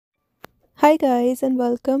Hi guys and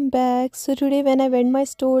welcome back. So today when I went my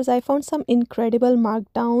stores I found some incredible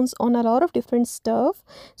markdowns on a lot of different stuff.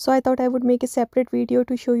 So I thought I would make a separate video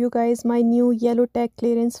to show you guys my new yellow tag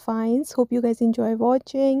clearance finds. Hope you guys enjoy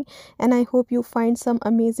watching and I hope you find some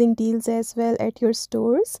amazing deals as well at your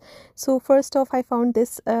stores. So first off I found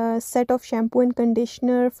this set of shampoo and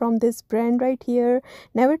conditioner from this brand right here.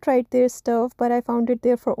 Never tried their stuff but I found it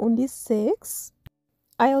there for only $6.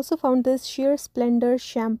 I also found this Sheer Splendor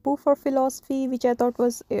shampoo for Philosophy, which I thought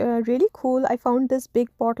was really cool. I found this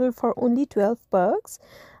big bottle for only $12.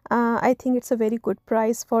 I think it's a very good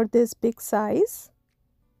price for this big size.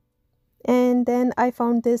 And then I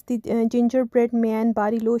found the gingerbread man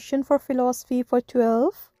body lotion for Philosophy for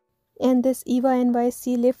 $12. And this Eva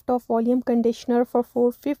NYC lift off volume conditioner for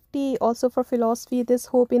 $4.50. Also for Philosophy, this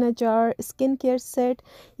Hope in a Jar skincare set.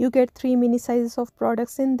 You get 3 mini sizes of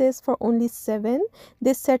products in this for only $7.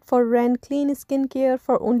 This set for Ren clean skincare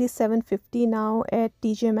for only $7.50 now at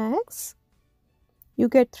Tjmaxx. You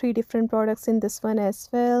get 3 different products in this one as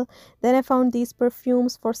well. Then I found these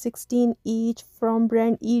perfumes for $16 each from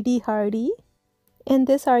brand Ed Hardy. And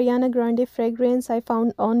this Ariana Grande fragrance I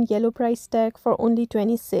found on yellow price tag for only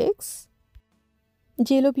 $26.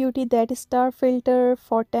 JLo Beauty That Star filter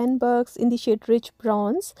for $10 in the shade Rich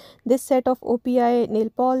Bronze. This set of OPI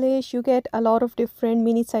nail polish, you get a lot of different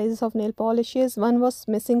mini sizes of nail polishes. One was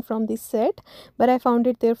missing from this set but I found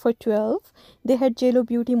it there for $12. They had JLo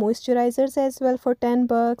Beauty moisturizers as well for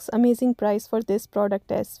 $10. Amazing price for this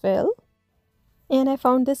product as well. And I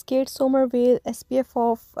found this Kate Somerville SPF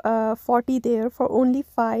of 40 there for only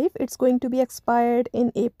 $5. It's going to be expired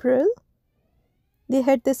in April. They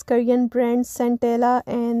had this Korean brand Centella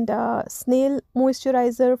and Snail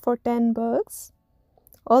moisturizer for $10.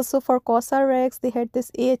 Also for Cosrx, they had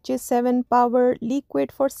this AHA 7 Power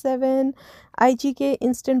Liquid for $7. IGK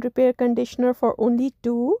Instant Repair Conditioner for only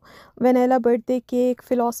 $2. Vanilla Birthday Cake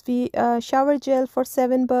Philosophy Shower Gel for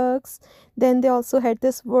 $7. Then they also had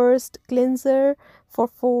this Worst Cleanser for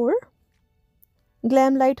 $4.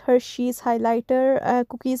 Glamlite Hershey's Highlighter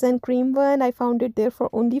Cookies and Cream one. I found it there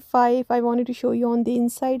for only $5. I wanted to show you on the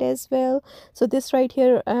inside as well. So this right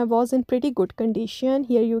here was in pretty good condition.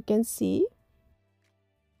 Here you can see.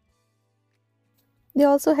 They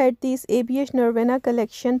also had these ABH Nirvana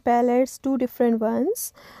collection palettes, 2 different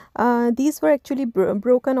ones. These were actually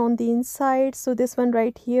broken on the inside. So this one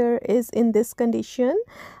right here is in this condition.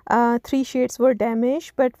 3 shades were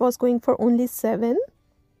damaged but was going for only $7.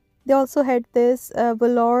 They also had this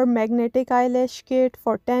Velour Magnetic Eyelash Kit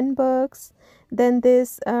for $10. Then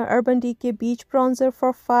this Urban Decay Beach Bronzer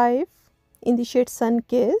for $5 in the shade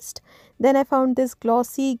Sun-Kissed. Then I found this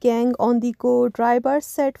Glossy Gang On The Go Dry Bar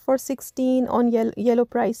set for $16 on yellow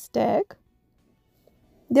price tag.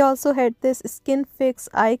 They also had this Skin Fix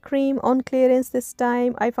Eye Cream on clearance this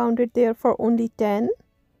time. I found it there for only $10.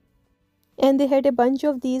 And they had a bunch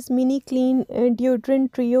of these mini clean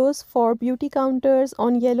deodorant trios for beauty counters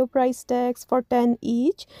on yellow price tags for $10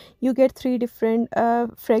 each. You get 3 different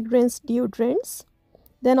fragrance deodorants.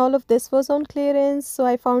 Then all of this was on clearance. So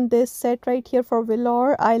I found this set right here for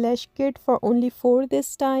Velour Eyelash Kit for only $4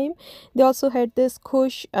 this time. They also had this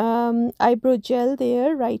Kush eyebrow gel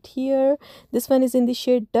there right here. This one is in the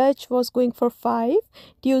shade Dutch, was going for $5.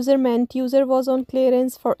 Teaser Man Teaser was on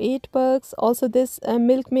clearance for $8. Also this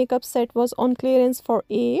Milk makeup set was on clearance for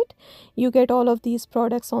 $8. You get all of these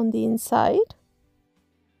products on the inside.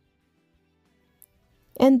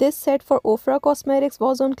 And this set for Ofra Cosmetics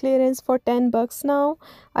was on clearance for $10 now.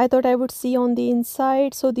 I thought I would see on the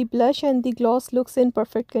inside. So the blush and the gloss looks in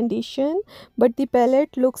perfect condition, but the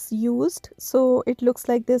palette looks used. So it looks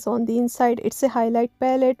like this on the inside. It's a highlight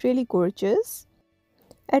palette, really gorgeous.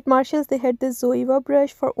 At Marshall's, they had this Zoeva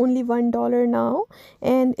brush for only $1 now,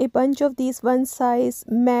 and a bunch of these one size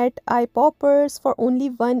matte eye poppers for only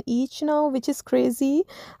 $1 each now, which is crazy.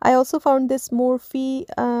 I also found this Morphe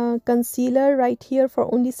concealer right here for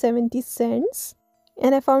only 70 cents.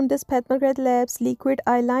 And I found this McGrath Labs liquid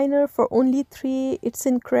eyeliner for only $3. It's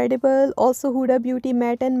incredible. Also Huda Beauty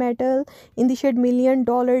Matte and Metal in the shade $1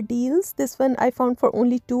 Million Deals. This one I found for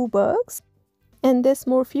only $2. And this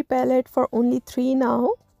Morphe palette for only $3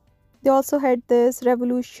 now. They also had this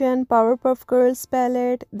Revolution Powerpuff Girls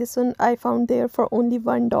palette. This one I found there for only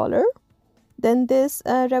 $1. Then this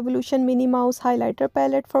Revolution Minnie Mouse highlighter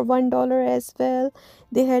palette for $1 as well.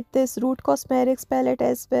 They had this Root Cosmetics palette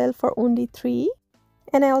as well for only $3.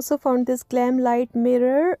 And I also found this Glamlite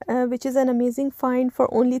mirror, which is an amazing find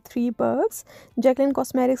for only $3. Jaclyn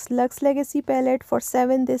Cosmetics Luxe Legacy palette for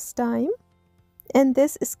 $7 this time. And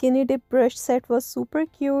this skinny dip brush set was super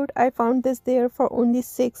cute. I found this there for only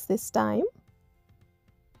 $6 this time.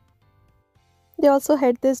 They also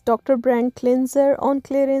had this Dr. Brand cleanser on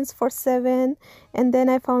clearance for 7, and then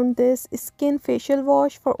I found this skin facial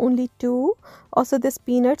wash for only 2. Also this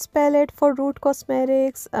peanuts palette for Root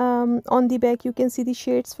Cosmetics. On the back you can see the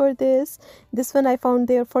shades for this. This one I found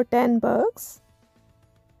there for 10 bucks.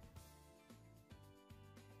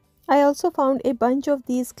 I also found a bunch of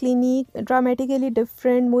these Clinique dramatically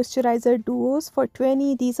different moisturizer duos for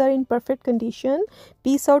 20. These are in perfect condition.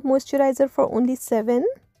 Peace Out moisturizer for only 7.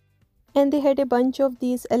 And they had a bunch of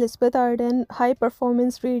these Elizabeth Arden high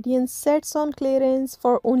performance radiance sets on clearance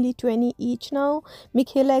for only 20 each now.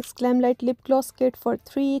 McGrath Glamlite lip gloss kit for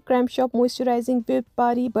 3. Creme Shop moisturizing whipped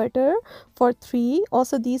body butter for 3.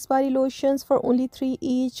 Also these body lotions for only 3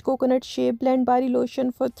 each. Coconut Shea Blend body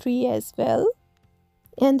lotion for 3 as well.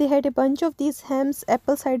 And they had a bunch of these Hems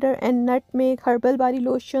apple cider and nutmeg herbal body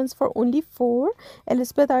lotions for only 4.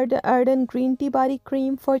 Elizabeth Arden green tea body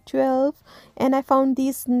cream for 12. And I found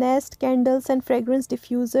these Nest candles and fragrance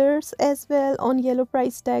diffusers as well on yellow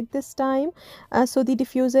price tag this time. So the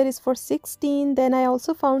diffuser is for 16. Then I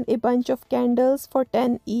also found a bunch of candles for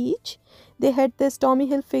 10 each. They had this Tommy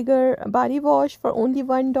Hilfiger body wash for only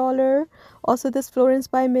 $1. Also this Florence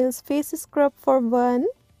by Mills face scrub for 1.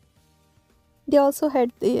 They also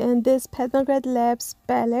had this McGrath Labs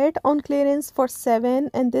palette on clearance for 7,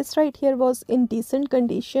 and this right here was in decent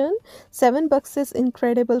condition. 7 bucks is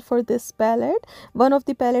incredible for this palette. One of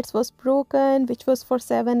the palettes was broken, which was for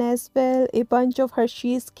 7 as well. A bunch of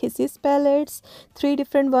Hershey's Kisses palettes, 3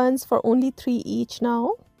 different ones for only 3 each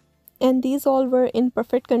now. And these all were in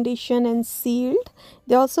perfect condition and sealed.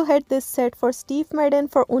 They also had this set for Steve Madden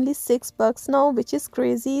for only 6 bucks now, which is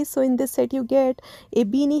crazy. So in this set you get a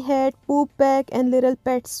beanie hat, poop bag and little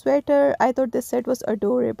pet sweater. I thought this set was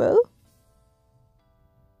adorable.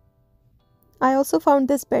 I also found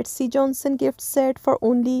this Betsy Johnson gift set for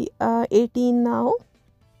only 18 now.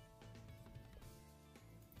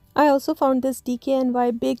 I also found this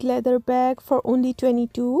DKNY big leather bag for only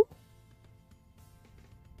 22.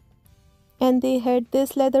 And they had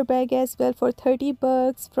this leather bag as well for 30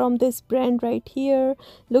 bucks from this brand right here.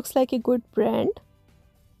 Looks like a good brand.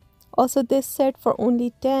 Also this set for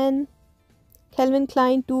only 10. Calvin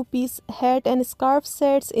Klein 2-piece hat and scarf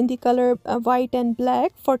sets in the color white and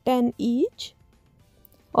black for 10 each.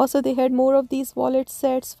 Also they had more of these wallet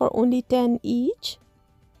sets for only 10 each.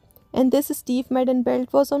 And this Steve Madden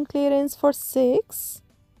belt was on clearance for 6.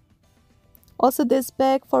 Also this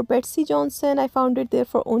bag for Betsy Johnson, I found it there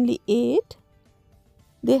for only 8.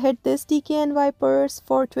 They had this DKNY purse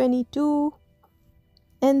for 22.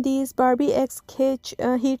 And these Barbie X Kitsch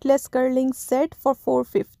heatless curling set for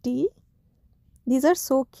 450. These are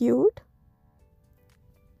so cute.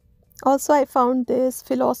 Also I found this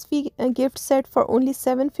Philosophy gift set for only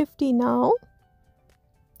 750 now.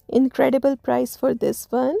 Incredible price for this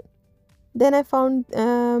one. Then I found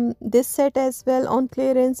this set as well on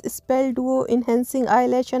clearance, Spell Duo Enhancing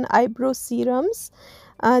Eyelash and Eyebrow Serums.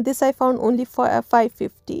 This I found only for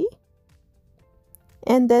 550.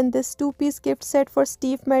 And then this 2-piece gift set for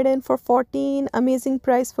Steve Madden for 14. Amazing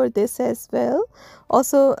price for this as well.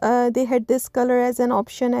 Also they had this color as an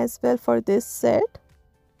option as well for this set.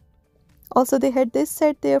 Also they had this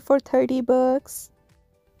set there for 30 bucks.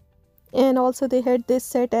 And also they had this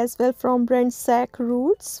set as well from brand Sack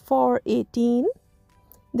Roots for 18.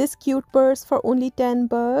 This cute purse for only 10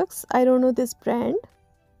 bucks. I don't know this brand.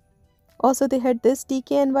 Also they had this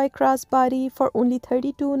DKNY crossbody for only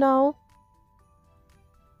 32 now.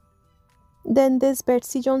 Then this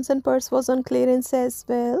Betsy Johnson purse was on clearance as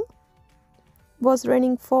well. Was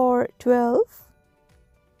running for 12.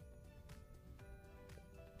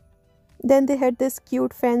 Then they had this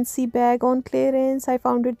cute fancy bag on clearance. I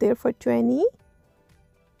found it there for 20.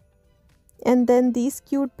 And then these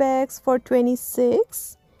cute bags for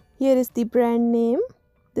 26. Here is the brand name.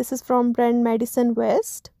 This is from brand Madison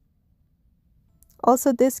West.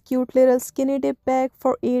 Also this cute little skinny dip bag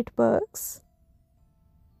for 8 bucks.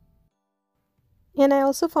 And I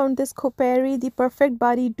also found this Coperi the Perfect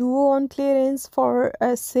Body Duo on clearance for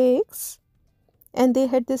 6. And they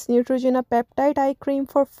had this Neutrogena Peptide Eye Cream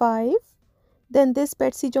for 5. Then this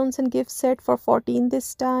Betsy Johnson gift set for 14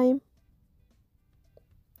 this time.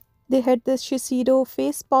 They had this Shiseido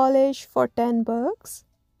face polish for 10 bucks.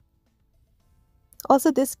 Also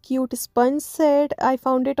this cute sponge set, I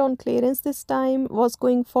found it on clearance this time, was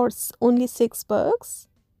going for only 6 bucks.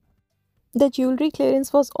 The jewelry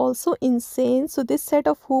clearance was also insane. So this set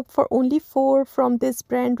of hoop for only 4 from this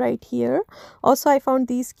brand right here. Also I found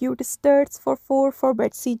these cute studs for 4 for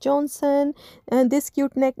Betsy Johnson, and this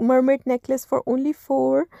cute mermaid necklace for only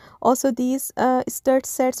 4. Also these stud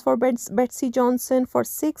sets for Betsy Johnson for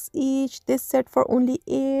 6 each. This set for only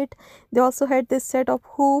 8. They also had this set of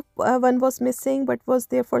hoop, one was missing but was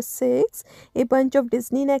there for 6. A bunch of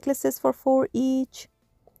Disney necklaces for 4 each,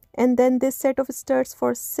 and then this set of studs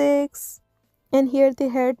for 6. And here they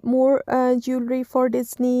had more jewelry for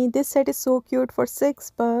Disney. This set is so cute for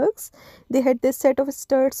 $6. They had this set of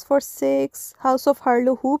studs for 6. House of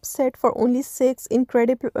Harlow hoop set for only 6.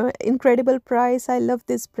 Incredible price. I love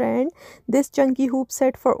this brand. This chunky hoop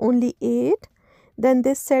set for only 8. Then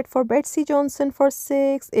this set for Betsy Johnson for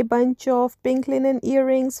 6. A bunch of pink linen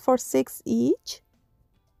earrings for 6 each.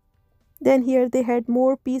 Then here they had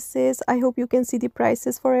more pieces. I hope you can see the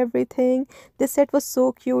prices for everything. This set was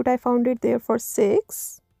so cute. I found it there for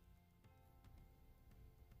 6.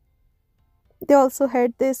 They also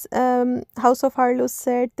had this House of Harlow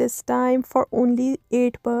set this time for only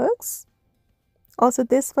 $8. Also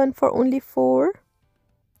this one for only 4.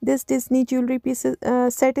 This Disney jewelry pieces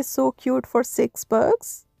set is so cute for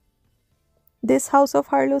 $6. This House of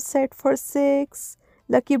Harlow set for 6.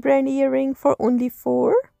 Lucky brand earring for only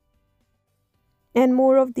 4. And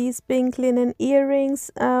more of these pink linen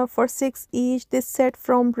earrings for 6 each. This set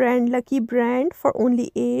from brand Lucky brand for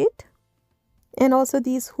only 8. And also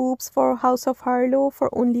these hoops for House of Harlow for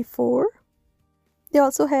only 4. They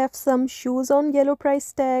also have some shoes on yellow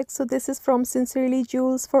price tag. So this is from Sincerely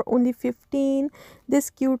Jewels for only 15. This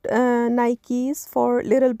cute Nikes for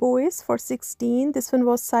little boys for 16. This one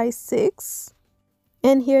was size 6.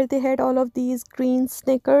 And here they had all of these green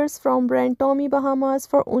sneakers from brand Tommy Bahamas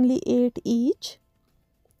for only 8 each.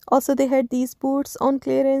 Also they had these boots on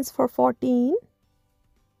clearance for 14.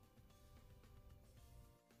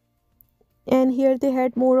 And here they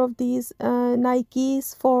had more of these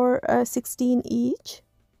Nikes for 16 each.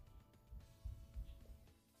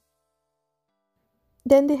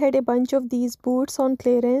 Then they had a bunch of these boots on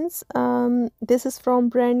clearance. This is from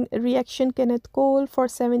brand Reaction Kenneth Cole for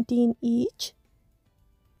 17 each.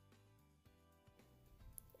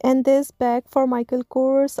 And this bag for Michael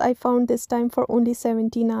Kors I found this time for only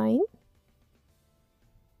 79.